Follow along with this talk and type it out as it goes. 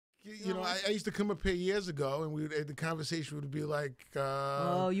you know, I used to come up here years ago, and the conversation would be like,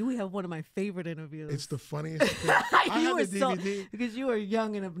 "Oh, you have one of my favorite interviews. It's the funniest thing. I have the DVD because you were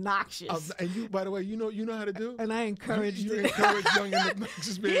young and obnoxious. And you, by the way, you know how to do. And I encouraged you encourage young and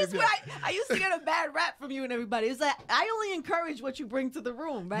obnoxious behavior. I used to get a bad rap from you and everybody. It's like I only encourage what you bring to the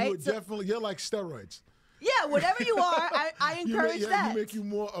room, right? You're like steroids. Yeah, whatever you are, I encourage that. You make you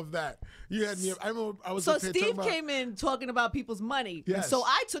more of that. You had me. I remember I was. So Steve came in talking about people's money. Yes. So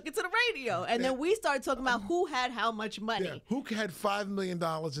I took it to the radio, and then we started talking about who had how much money. Yeah. Who had $5 million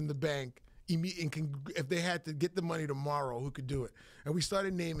in the bank, and if they had to get the money tomorrow, who could do it? And we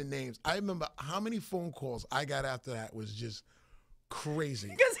started naming names. I remember how many phone calls I got after that was just crazy.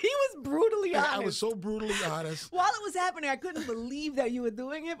 Because he was brutally honest. I was so brutally honest. While it was happening, I couldn't believe that you were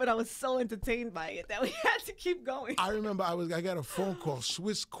doing it, but I was so entertained by it that we had to keep going. I remember I got a phone call.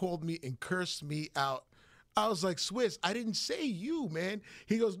 Swiss called me and cursed me out. I was like, Swiss, I didn't say you, man.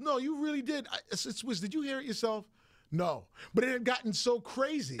 He goes, no, you really did. I said, Swiss, did you hear it yourself? No, but it had gotten so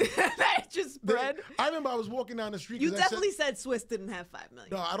crazy. That just spread. I remember I was walking down the street. You definitely said Swiss didn't have $5 million.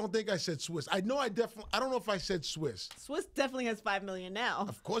 No, I don't think I said Swiss. I don't know if I said Swiss. Swiss definitely has $5 million now.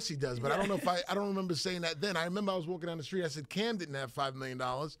 Of course he does, but I don't know if I don't remember saying that then. I remember I was walking down the street. I said Cam didn't have $5 million,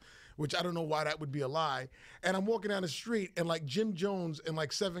 which I don't know why that would be a lie. And I'm walking down the street, and like Jim Jones and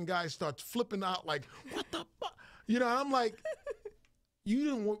like 7 guys start flipping out, like, what the fuck? You know, I'm like, you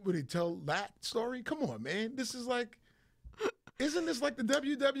didn't want me to tell that story? Come on, man. This is like. Isn't this like the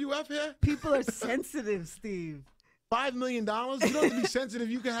WWF here? People are sensitive, Steve. $5 million? You don't have to be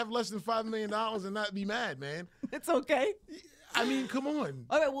sensitive. You can have less than $5 million and not be mad, man. It's okay. I mean, come on.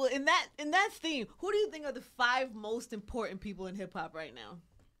 All right, well, in that theme, who do you think are the 5 most important people in hip-hop right now?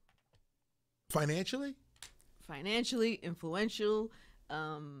 Financially? Financially, influential.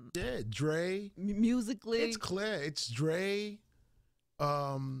 Yeah, Dre. Musically. It's clear. It's Dre,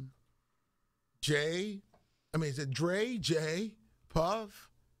 Jay. I mean, is it Dre, Jay, Puff,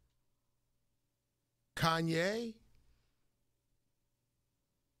 Kanye?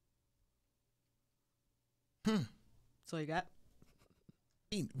 So you got?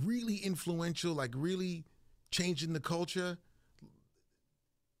 I mean, really influential, like really changing the culture.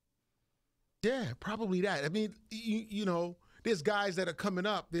 Yeah, probably that. I mean, you know, there's guys that are coming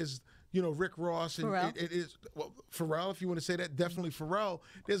up. There's, you know, Rick Ross and Pharrell, if you want to say that, definitely Pharrell.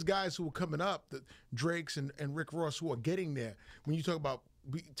 There's guys who are coming up, the Drakes and Rick Ross, who are getting there. When you talk about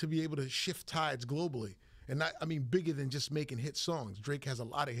to be able to shift tides globally, and not, I mean, bigger than just making hit songs. Drake has a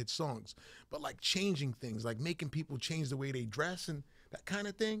lot of hit songs, but like changing things, like making people change the way they dress and that kind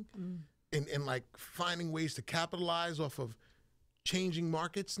of thing, and like finding ways to capitalize off of changing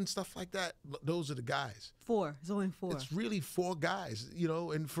markets and stuff like that. Those are the guys. 4. It's only 4. It's really 4 guys, you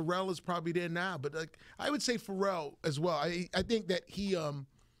know, and Pharrell is probably there now. But like I would say Pharrell as well. I think that he, you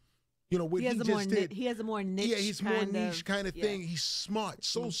know, what he just did. He has a more niche. Yeah, he's more niche kind of thing. He's smart,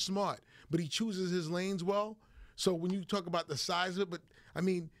 so smart, but he chooses his lanes well. So when you talk about the size of it, but I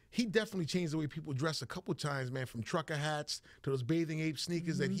mean, he definitely changed the way people dress a couple times, man, from trucker hats to those bathing ape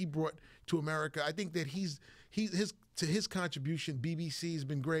sneakers that he brought to America. I think that his contribution, BBC has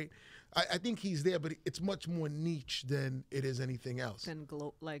been great. I think he's there, but it's much more niche than it is anything else. Than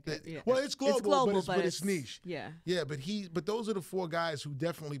well, it's global, but it's niche. Yeah. Yeah, but those are the 4 guys who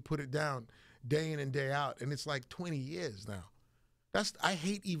definitely put it down day in and day out, and it's like 20 years now. I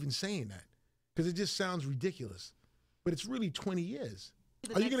hate even saying that because it just sounds ridiculous, but it's really 20 years.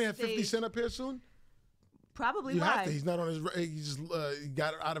 Are you gonna have 50 Cent up here soon? Probably. You have to. He's not on his. He just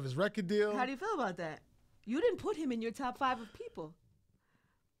got out of his record deal. How do you feel about that? You didn't put him in your top 5 of people.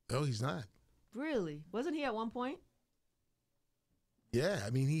 No, he's not. Really? Wasn't he at one point? Yeah,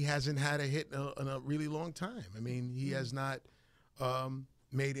 I mean, he hasn't had a hit in a really long time. I mean, he has not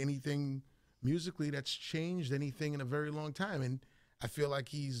made anything musically that's changed anything in a very long time. And I feel like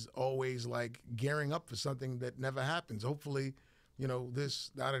he's always like gearing up for something that never happens. Hopefully, you know,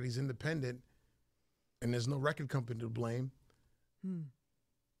 now that he's independent and there's no record company to blame, you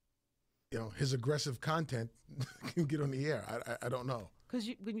know, his aggressive content can get on the air. I don't know. Because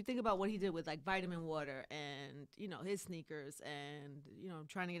when you think about what he did with like Vitamin Water and, you know, his sneakers and, you know,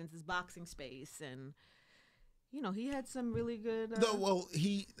 trying to get into this boxing space and, you know, he had some really good. No, well,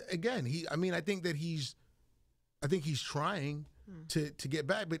 I mean, I think he's trying to get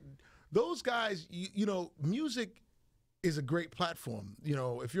back. But those guys, you know, music is a great platform. You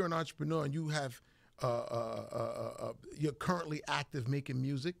know, if you're an entrepreneur and you have, you're currently active making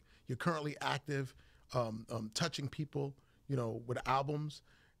music, you're currently active touching people, you know, with albums,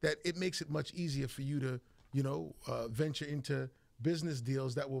 that it makes it much easier for you to, you know, venture into business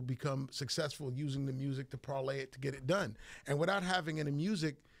deals that will become successful using the music to parlay it to get it done. And without having any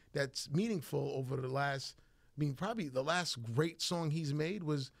music, that's meaningful over the last. I mean, probably the last great song he's made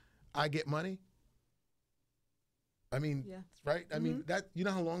was "I Get Money." I mean, right? I mean, that, you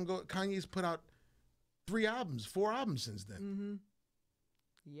know how long ago Kanye's put out 4 albums since then. Mm-hmm.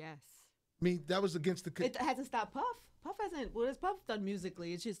 Yes. I mean, that was against the. It hasn't stopped Puff. Puff hasn't. What has Puff done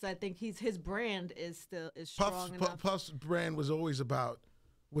musically? It's just I think his brand is still strong enough. Puff's brand was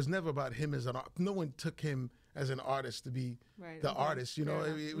never about him as an artist. No one took him as an artist to be the artist. You know,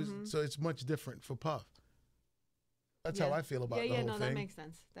 it was so it's much different for Puff. That's how I feel about the whole thing. That makes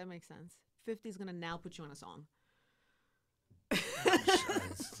sense. That makes sense. 50's gonna now put you on a song.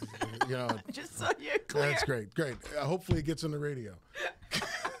 You know, just so you're clear. That's great. Hopefully it gets on the radio.